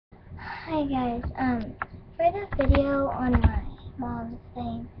Hi guys, for the video on my mom's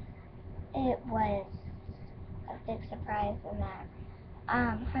thing, it was a big surprise in that,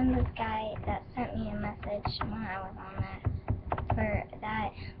 from this guy that sent me a message when I was on that, for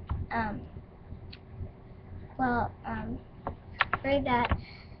that, for that,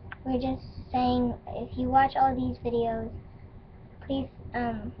 we're just saying, if you watch all these videos, please,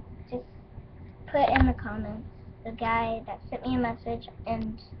 just put in the comments the guy that sent me a message,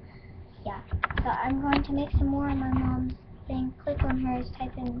 and yeah, so I'm going to make some more on my mom's thing. Click on hers,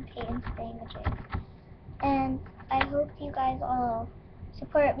 type in Peyton's thing, and I hope you guys all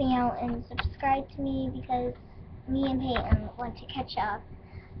support me out and subscribe to me, because me and Peyton want to catch up.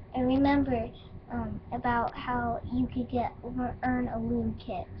 And remember about how you could earn a loom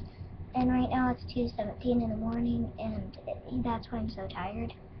kit. And right now it's 2:17 in the morning, and that's why I'm so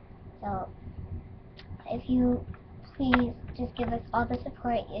tired. So if you please just give us all the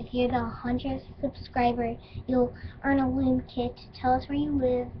support. If you're the 100th subscriber, you'll earn a loom kit. Tell us where you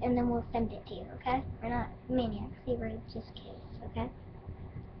live, and then we'll send it to you, okay? We're not maniacs, we're just kids, okay?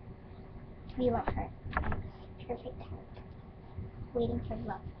 We love her. Perfect heart. Waiting for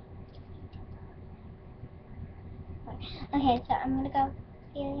love. Okay, so I'm gonna go.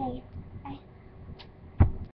 See you later.